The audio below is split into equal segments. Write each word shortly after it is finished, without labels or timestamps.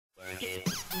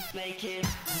make it,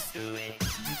 do it,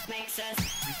 makes us.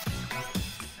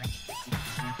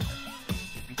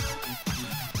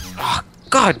 Oh,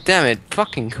 god damn it,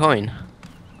 fucking coin.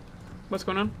 What's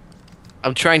going on?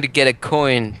 I'm trying to get a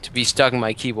coin to be stuck in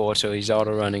my keyboard so he's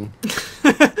auto running.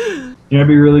 You know, it'd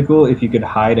be really cool if you could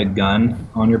hide a gun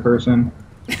on your person.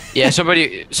 Yeah,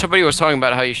 somebody was talking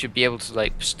about how you should be able to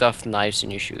like stuff knives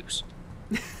in your shoes.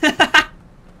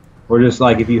 Or just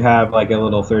like if you have like a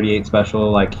little 38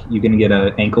 special, like you can get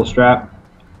an ankle strap,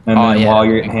 and Oh, then yeah, while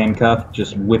you're that'd be handcuffed,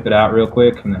 just whip it out real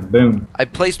quick, and then boom. I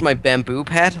placed my bamboo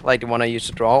pad, like the one I used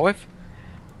to draw with.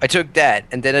 I took that,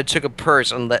 and then I took a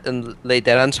purse and laid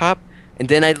that on top, and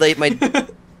then I laid my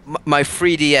my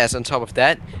 3DS on top of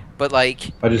that, but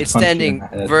like it's standing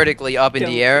vertically up in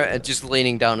the air and just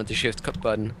leaning down at the shift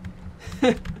button.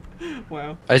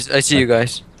 Wow. I see you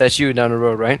guys. That's you down the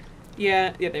road, right?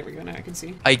 Yeah, there we go, now I can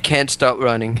see. I can't stop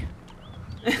running.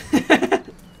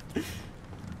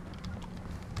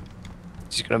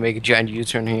 Just gonna make a giant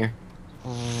U-turn here.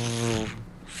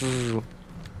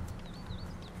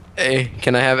 Hey,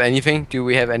 can I have anything? Do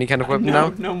we have any kind of weapon no,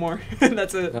 now? No more.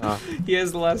 That's it. Oh. He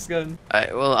has the last gun.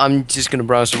 Well, I'm just gonna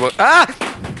browse the book. Ah!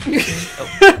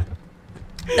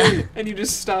 And you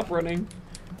just stop running.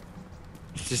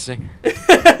 Just a second.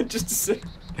 Just a sec.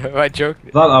 Am I joking?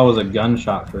 I thought that was a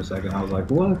gunshot for a second. I was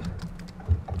like, what?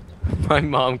 My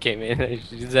mom came in and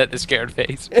she's at the scared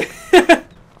face.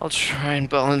 I'll try and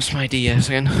balance my DS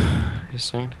again. Just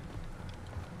a second.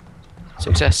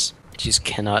 Success. Just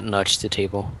cannot nudge the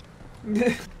table.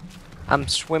 I'm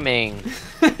swimming.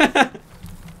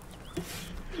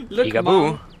 Look, Peekaboo.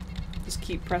 Mom. Just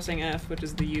keep pressing F, which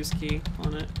is the use key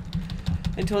on it,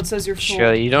 until it says you're full.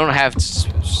 Sure, you don't have to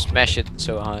smash it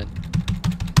so hard.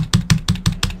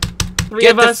 Three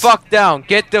Get of the us. fuck down!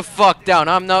 Get the fuck down!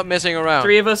 I'm not messing around.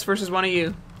 3 of us versus 1 of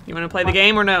you. You want to play the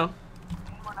game or no?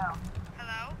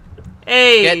 Hello?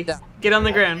 Hey! Get Get on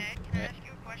the ground. Can I ask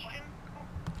you a question?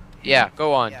 Yeah,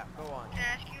 go on. Can I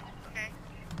ask you? Okay.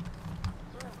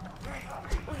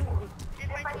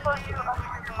 If I told you I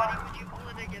want your body, would you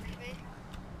hold it against me?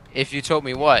 If you told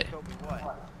me what?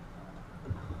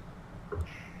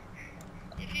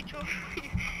 If you told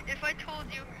if I told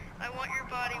you I want your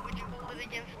body, would you hold it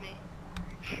against me?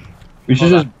 We should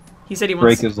just He said he break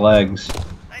wants. his legs.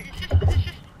 It's just.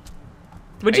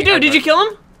 What'd you do? Did you kill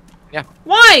him? Yeah.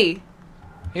 Why?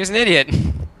 He was an idiot.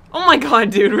 Oh my god,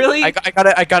 dude, really? I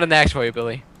got an axe for you,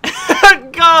 Billy.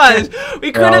 God!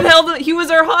 We couldn't have Well. held him. He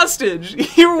was our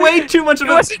hostage. You were way too much of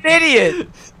He a. was an idiot.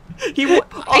 He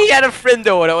He had a friend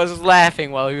though that was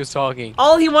laughing while he was talking.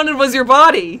 all he wanted was your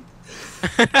body.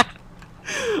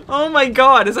 Oh my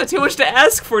god, is that too much to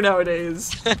ask for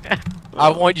nowadays? I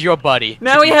want your buddy.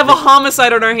 Now we have a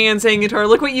homicide on our hands, HangingGuitar.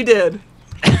 Look what you did.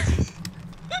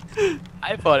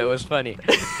 I thought it was funny.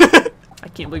 I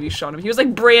can't believe you shot him. He was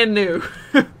like brand new.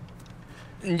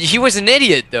 He was an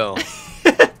idiot though.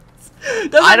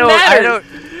 Doesn't I matter. don't.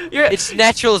 You're, It's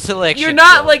natural selection. you're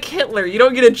not though. like Hitler. You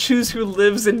don't get to choose who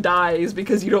lives and dies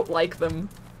because you don't like them.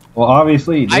 Well,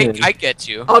 obviously he did. I get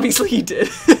you. Obviously he did.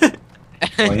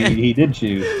 Well, he did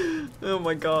choose. Oh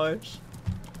my gosh.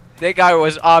 That guy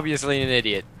was obviously an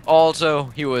idiot. Also,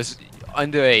 he was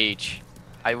underage.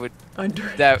 I would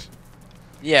that.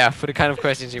 Yeah, for the kind of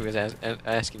questions he was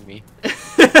asking me.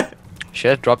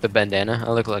 Should I drop the bandana?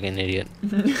 I look like an idiot.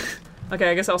 Okay,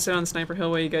 I guess I'll sit on Sniper Hill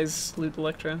while you guys loot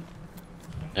Electra.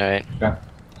 Alright. Okay.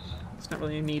 There's not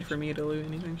really a need for me to loot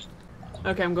anything.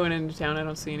 Okay, I'm going into town. I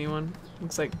don't see anyone.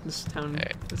 Looks like this town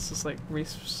is just like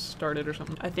restarted or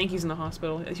something. I think he's in the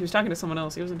hospital. He was talking to someone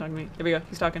else. He wasn't talking to me. There we go.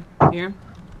 He's talking. You hear him?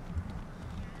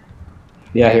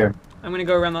 Yeah, here. I'm gonna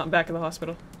go around the back of the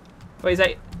hospital. Wait,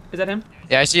 is that him?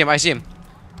 Yeah, I see him. I see him.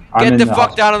 I'm Get in the fuck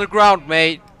hospital. down on the ground,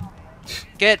 mate.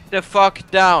 Get the fuck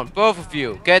down, both of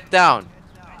you. Get down.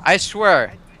 I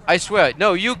swear. I swear.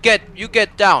 No, you get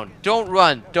down. Don't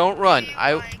run. Don't run.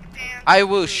 I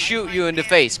will shoot you in the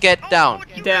face. Get down.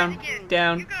 Down.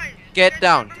 Down. Get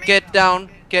down. Get down.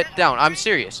 Get down. I'm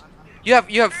serious. You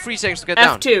have 3 seconds to get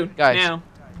down. F2. Guys. Now.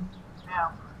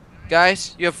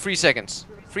 Guys, you have 3 seconds.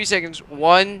 3 seconds.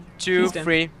 1, 2, He's down.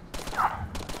 3.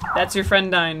 That's your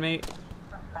friend dying, mate.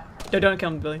 No, don't kill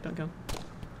him, Billy. Don't kill him.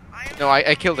 No,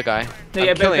 I killed the guy. No, I'm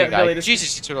yeah, killing a guy. Billy, this-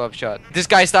 Jesus, he took a shot. This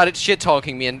guy started shit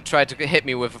talking me and tried to hit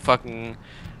me with a fucking.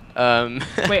 Wait,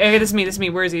 okay, this is me. This is me.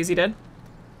 Where is he? Is he dead?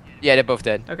 Yeah, they're both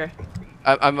dead. Okay.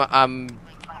 I'm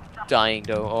dying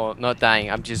though, or not dying.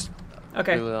 I'm just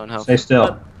Okay. really on health. Stay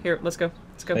still. Here, let's go.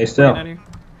 Let's go. Stay still. Get out of here.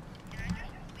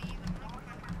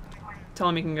 Tell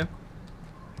him he can go.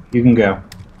 You can go.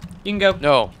 You can go.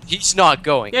 No, he's not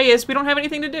going. Yeah, yes, we don't have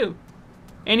anything to do.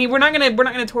 And we're not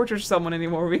gonna torture someone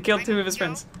anymore. We killed 2 of his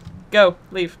friends. Go.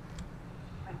 Leave.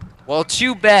 Well,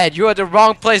 too bad. You're at the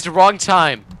wrong place, the wrong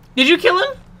time. Did you kill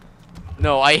him?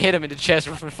 No, I hit him in the chest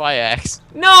with a fire axe.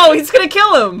 No, he's gonna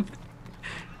kill him.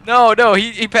 No,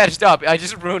 he patched up. I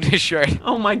just ruined his shirt.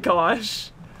 Oh my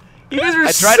gosh. You guys are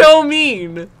I tried so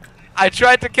mean. I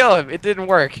tried to kill him. It didn't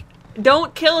work.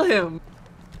 Don't kill him.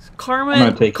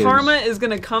 Karma is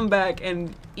gonna come back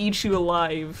and eat you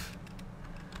alive.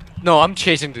 No, I'm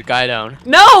chasing the guy down.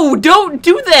 No, don't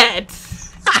do that.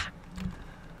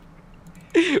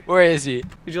 Where is he?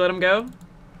 Did you let him go?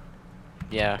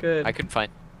 Yeah, Good. I couldn't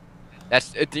find.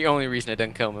 That's the only reason I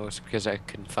didn't kill him was because I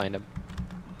couldn't find him.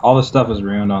 All the stuff is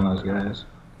ruined on those guys.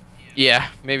 Yeah,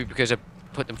 maybe because I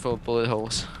put them full of bullet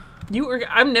holes.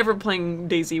 I'm never playing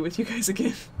DayZ with you guys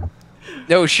again.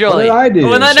 No, What surely. did I do?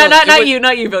 Well, not was- you,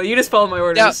 not you, Bill. You just follow my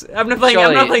orders. No, I'm not playing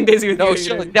DayZ with No, you.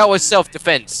 surely. That was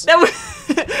self-defense. That was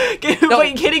No.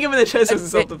 Wait, hitting him in the chest was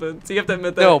self-defense. You have to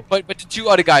admit that. No, but the two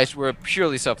other guys were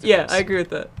purely self-defense. Yeah, I agree with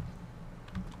that.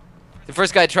 The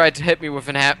first guy tried to hit me with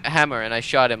a hammer, and I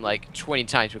shot him like 20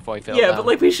 times before he fell Yeah, down. but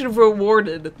like we should have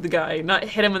rewarded the guy, not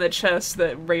hit him in the chest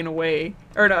that ran away,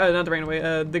 or no, not the ran away.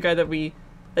 The guy that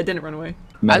didn't run away.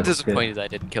 I'm disappointed I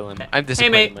didn't kill him. I'm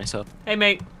disappointed mate. in myself. Hey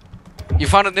mate. You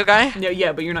found a new guy? No,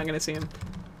 yeah, but you're not gonna see him.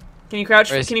 Can you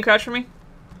crouch? Where is Can you crouch for me?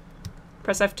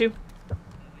 Press F2.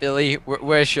 Billy,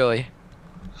 where's Shirley?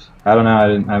 I don't know.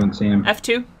 I haven't seen him.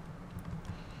 F2.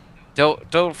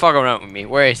 Don't fuck around with me.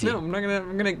 Where is he? No, I'm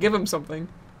gonna give him something.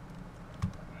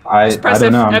 I Press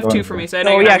don't know. I'm F2 going for to. me, so I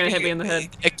know you're not gonna hit me in the head.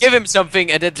 Give him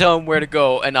something and then tell him where to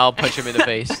go, and I'll punch him in the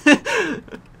face.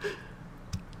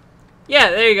 Yeah,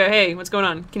 there you go. Hey, what's going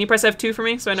on? Can you press F2 for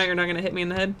me, so I know you're not gonna hit me in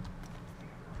the head?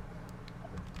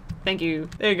 Thank you.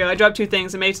 There you go. I dropped 2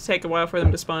 things. It may take a while for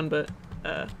them to spawn, but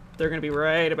they're gonna be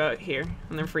right about here,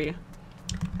 and they're free.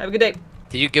 Have a good day.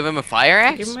 Did you give him a fire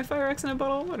axe? Give him my fire axe and a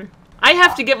bottle of water. I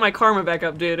have to get my karma back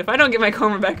up, dude. If I don't get my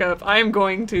karma back up, I am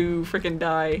going to freaking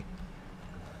die.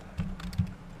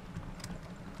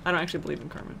 I don't actually believe in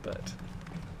karma, but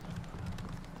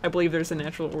I believe there's a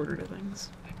natural order to things.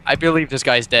 I believe this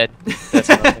guy's dead. That's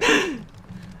another thing.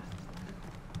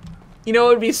 You know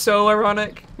what would be so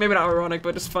ironic? Maybe not ironic,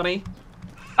 but just funny.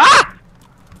 Ah!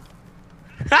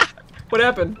 What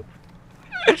happened?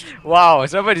 Wow,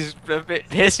 somebody's a bit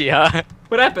pissy, huh?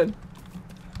 What happened?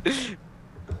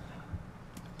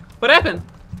 What happened?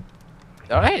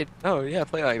 Alright. Oh, yeah,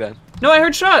 play like that. No, I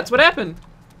heard shots. What happened?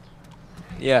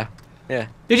 Yeah. Yeah.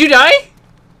 Did you die?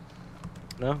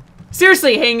 No?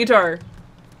 Seriously, HangingGuitar.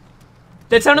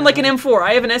 That sounded like an M4.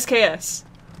 I have an SKS.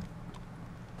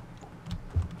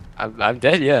 I'm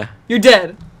dead, yeah. You're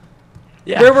dead.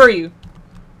 Yeah. Where were you?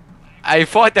 I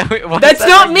thought that... That's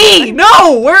not me!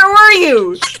 No! Where were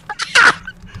you?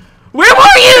 Where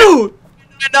were you?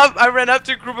 I ran up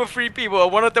to a group of 3 people.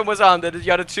 One of them was on there.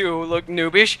 The other 2 looked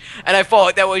noobish. And I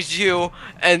thought that was you.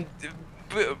 And...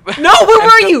 No, where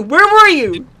were you? Where were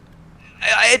you?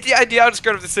 At the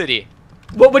outskirts of the city.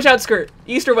 Which outskirt?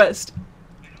 East or west?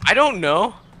 I don't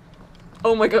know.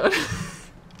 Oh my god.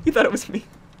 You thought it was me.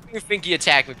 I think he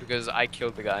attacked me because I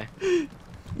killed the guy.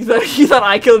 You thought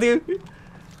I killed you?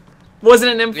 Was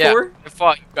it an M4? Yeah, I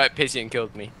thought you got pissy and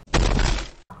killed me.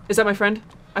 Is that my friend?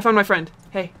 I found my friend.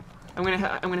 Hey, I'm gonna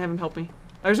have him help me. Oh,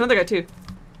 there's another guy too.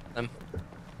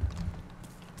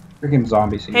 Freaking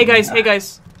zombie scene. Hey guys, hey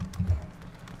guys.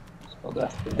 Spell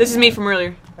death. This is me from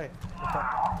earlier. Hey.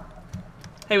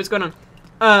 Hey, what's going on?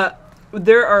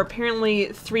 There are apparently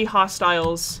 3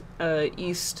 hostiles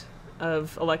east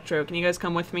of Electro. Can you guys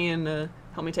come with me and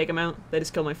help me take them out? They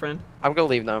just killed my friend. I'm gonna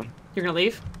leave now. You're gonna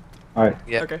leave? Alright.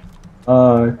 Yeah. Okay.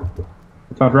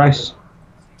 Found rice.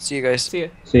 See you guys. See ya.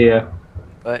 See ya.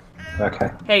 Bye. Okay.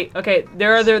 Hey, okay.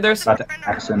 There's About to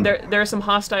axe him. there are some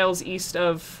hostiles east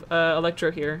of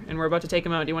Electro here, and we're about to take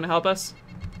them out. Do you want to help us?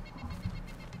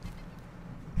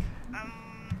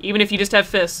 Even if you just have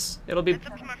fists, it'll be. It's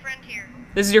up to my friend here.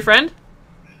 This is your friend?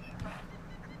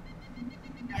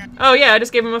 Yeah. Oh yeah, I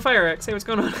just gave him a fire axe. Hey, what's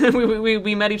going on?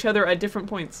 we met each other at different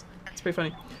points. It's pretty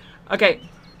funny. Okay,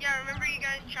 Yeah, remember you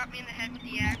guys chopped me in the head with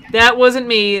the axe? that wasn't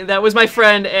me. That was my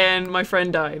friend, and my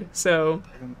friend died. So,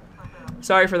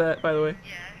 sorry for that, by the way.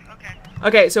 Yeah, okay.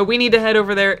 Okay, so we need to head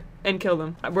over there and kill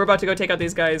them. We're about to go take out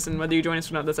these guys, and whether you join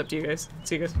us or not, that's up to you guys.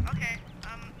 See you guys. Okay.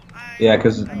 Yeah,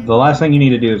 because the last thing you need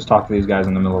to do is talk to these guys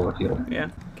in the middle of the field. Yeah.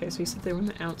 Okay, so you said they were in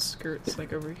the outskirts,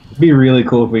 like over here. It'd be really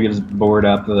cool if we could just board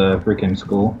up the freaking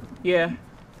school. Yeah.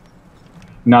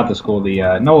 Not the school,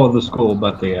 no, the school,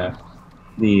 but the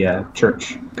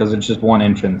church, because it's just one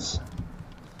entrance.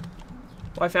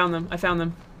 Oh, I found them. I found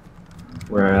them.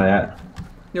 Where are they at?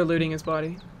 They're looting his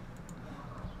body.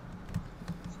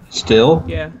 Still?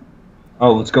 Yeah.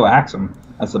 Oh, let's go axe them.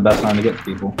 That's the best time to get to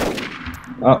people.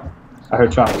 Oh, I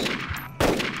heard shots.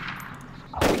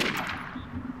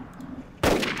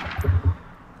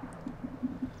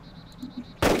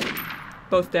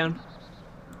 Both down.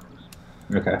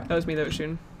 Okay. That was me that was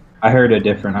shooting. I heard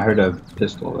a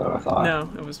pistol though, I thought.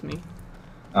 No, it was me.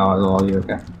 Oh, it was all you,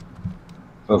 okay.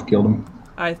 Both killed him.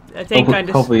 I think I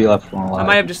just... Hopefully you left one alive. I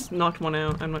might have just knocked one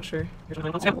out, I'm not sure.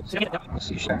 Let's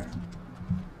see, sure.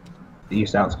 The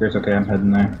east outskirts, okay, I'm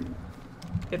heading there.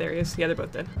 Yeah, there he is. Yeah, they're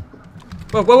both dead.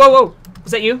 Whoa, whoa, whoa, whoa!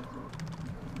 Was that you?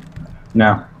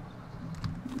 No.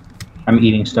 I'm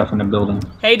eating stuff in the building.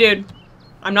 Hey, dude.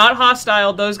 I'm not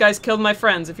hostile. Those guys killed my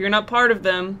friends. If you're not part of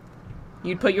them,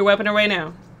 you'd put your weapon away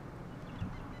now.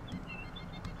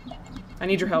 I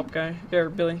need your help, guy. There,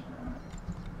 Billy.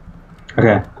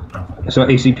 Okay. So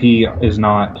ACP is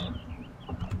not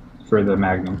for the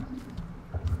Magnum.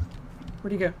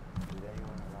 Where'd you go?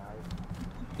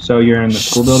 So you're in the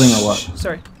school building or what?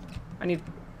 Sorry. I need...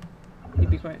 You'd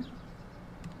be quiet.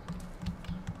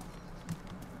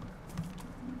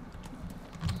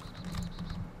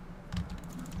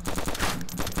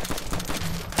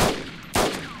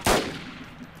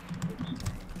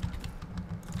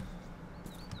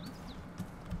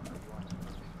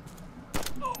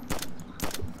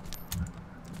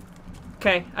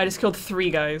 Okay, I just killed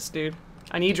 3 guys, dude.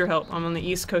 I need your help. I'm on the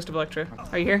east coast of Electra.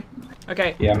 Are you here?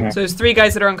 Okay. Yeah, I'm here. So there's 3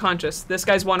 guys that are unconscious. This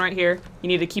guy's one right here. You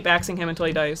need to keep axing him until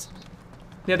he dies.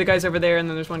 The other guy's over there, and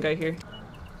then there's one guy here.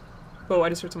 Whoa, I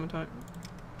just heard someone talk.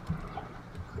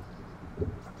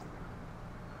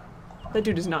 That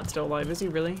dude is not still alive, is he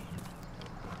really?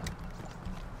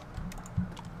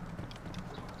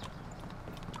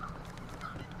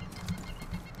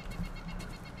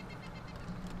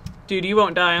 Dude, you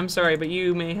won't die, I'm sorry, but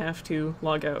you may have to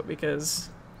log out because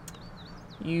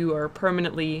you are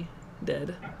permanently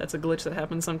dead. That's a glitch that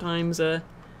happens sometimes, and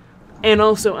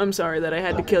also, I'm sorry that I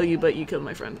had to kill you, but you killed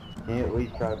my friend. Can you at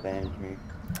least try to bandage me?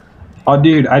 Oh,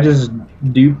 dude, I just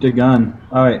duped a gun.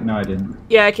 Oh, wait, no, I didn't.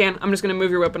 Yeah, I can. I'm just gonna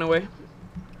move your weapon away.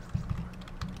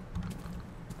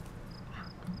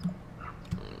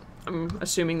 I'm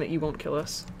assuming that you won't kill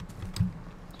us.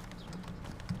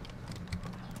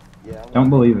 Yeah. Don't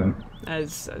believe him.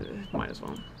 As might as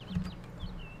well.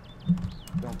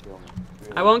 Don't kill me.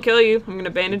 Really. I won't kill you. I'm gonna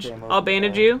bandage. Okay, I'll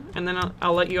bandage you, and then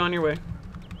I'll let you on your way.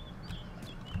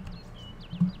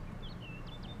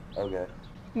 Okay.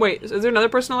 Wait, is there another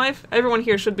person alive? Everyone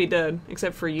here should be dead,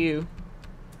 except for you.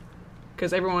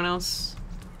 Because everyone else,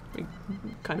 we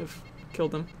kind of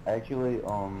killed them. Actually,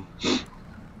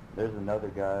 there's another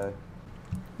guy.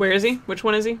 Where is he? Which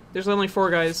one is he? There's only 4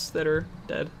 guys that are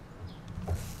dead.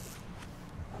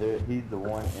 He's the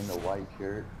one in the white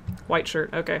shirt. White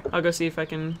shirt. Okay, I'll go see if I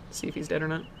can see if he's dead or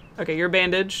not. Okay, you're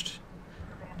bandaged,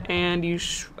 and you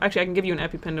actually I can give you an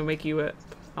EpiPen to wake you up.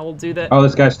 I will do that. Oh,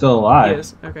 this guy's still alive. He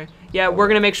is. Okay. Yeah, we're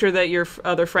gonna make sure that your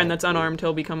other friend that's unarmed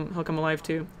he'll come alive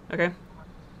too. Okay.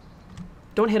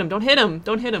 Don't hit him. Don't hit him.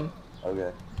 Don't hit him.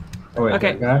 Okay. Oh, wait,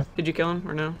 Okay. that guy? Did you kill him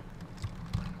or no?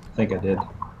 I think I did.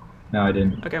 No, I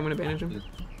didn't. Okay, I'm gonna bandage him.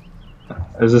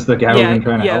 Is this the guy we've been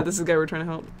trying to yeah, help? this is the guy we're trying to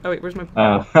help. Oh wait, where's my?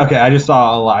 Oh, okay. I just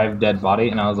saw a live dead body,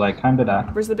 and I was like, time to die.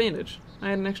 Where's the bandage? I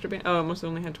had an extra band. Oh, I must have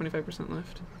only had 25%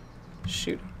 left.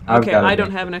 Shoot. I've Okay, got a I don't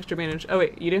bandage. have an extra bandage. Oh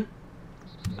wait, you do?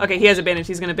 Okay, he has a bandage.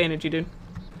 He's gonna bandage you, dude.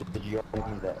 Did you give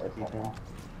me that EpiPen?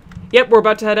 Yep, we're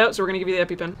about to head out, so we're gonna give you the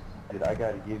EpiPen. Dude, I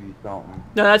gotta give you something.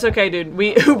 No, that's okay, dude.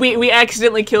 We we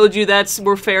accidentally killed you.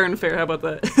 We're fair and fair. How about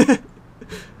that?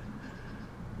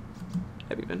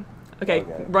 EpiPen. Okay,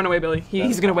 Okay. run away, Billy.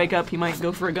 He's gonna wake up. He might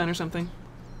go for a gun or something.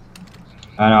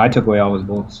 I know, I took away all his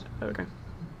bullets. Okay.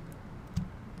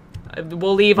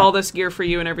 We'll leave all this gear for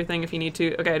you and everything if you need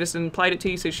to. Okay, I just implied it to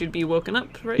you, so you should be woken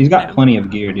up right He's got now. plenty of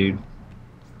gear, dude.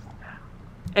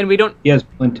 And we don't... He has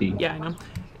plenty. Yeah, I know.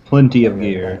 Plenty of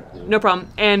gear. No problem.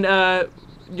 And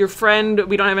your friend,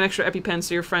 we don't have an extra EpiPen,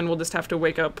 so your friend will just have to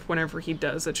wake up whenever he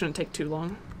does. It shouldn't take too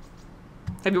long.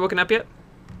 Have you woken up yet?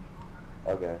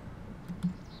 Okay.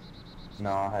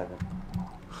 No, I haven't.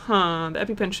 Huh, the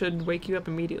EpiPen should wake you up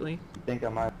immediately. You think I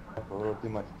might have a little too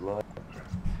much blood?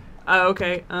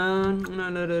 Okay. No.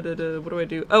 What do I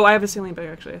do? Oh, I have a saline bag,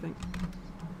 actually, I think.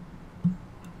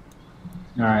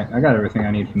 Alright, I got everything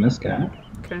I need from this guy.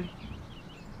 Okay.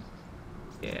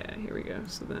 Yeah, here we go.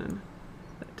 So then,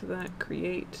 back to that,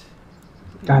 create.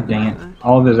 God dang it.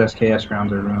 All of his SKS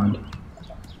rounds are ruined.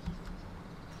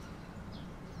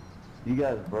 You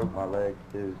guys broke my legs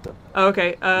too, so. Oh,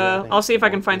 okay. I think I'll see if I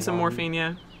can find some morphine morphine.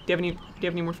 Yeah. Do you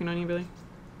have any morphine on you, Billy?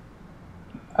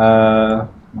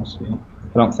 Let's see.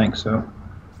 I don't think so.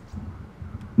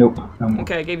 Nope. No more.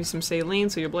 Okay, I gave you some saline,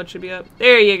 so your blood should be up.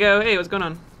 There you go. Hey, what's going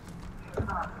on?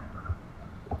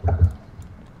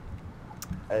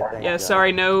 Hey, thanks, Yeah, guys.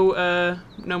 sorry, no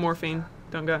morphine.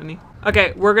 Don't got any.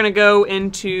 Okay, we're gonna go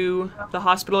into the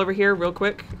hospital over here real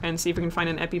quick and see if we can find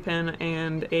an EpiPen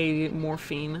and a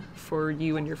morphine for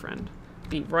you and your friend.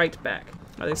 Be right back.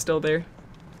 Are they still there?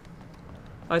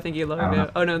 Oh, I think he logged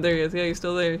out. Oh no, there he is. Yeah, he's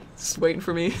still there. Just waiting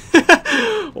for me.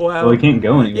 Wow. Well, he can't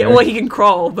go anywhere. Yeah, well, he can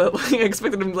crawl, but like, I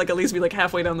expected him to like at least be like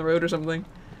halfway down the road or something.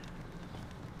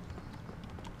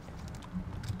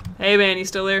 Hey man, you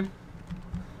still there?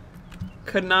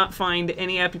 Could not find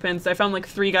any EpiPens. I found like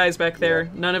 3 guys back there.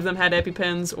 None of them had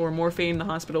EpiPens or morphine. The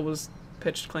hospital was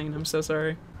pitched clean. I'm so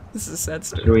sorry. This is a sad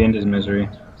story. Should we end his misery?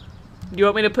 Do you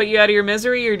want me to put you out of your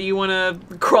misery, or do you want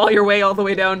to crawl your way all the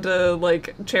way down to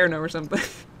like Cherno or something?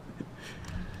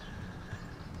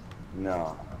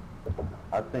 No.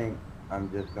 I think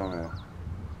I'm just gonna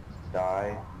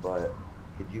die, but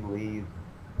could you leave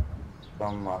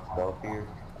some of my stuff here?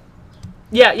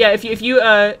 Yeah, yeah. If you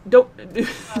don't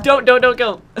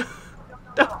kill him.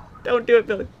 Don't do it,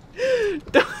 Billy.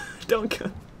 Don't kill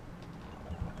him.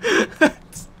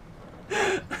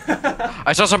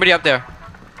 I saw somebody up there.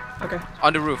 Okay.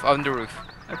 On the roof. On the roof.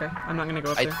 Okay. I'm not gonna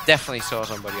go up I there. definitely saw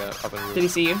somebody up on the roof. Did he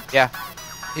see you? Yeah.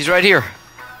 He's right here.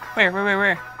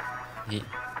 Where?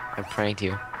 I pranked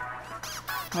you.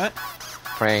 What?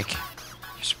 Prank.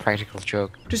 Just a practical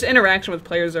joke. Just interaction with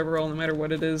players overall, no matter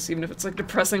what it is, even if it's like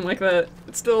depressing like that,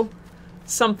 it's still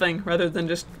something rather than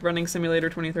just running Simulator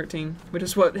 2013, which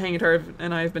is what HangingGuitar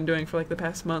and I have been doing for like the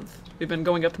past month. We've been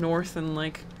going up north and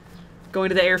like going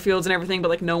to the airfields and everything, but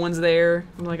like no one's there.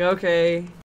 I'm like, okay,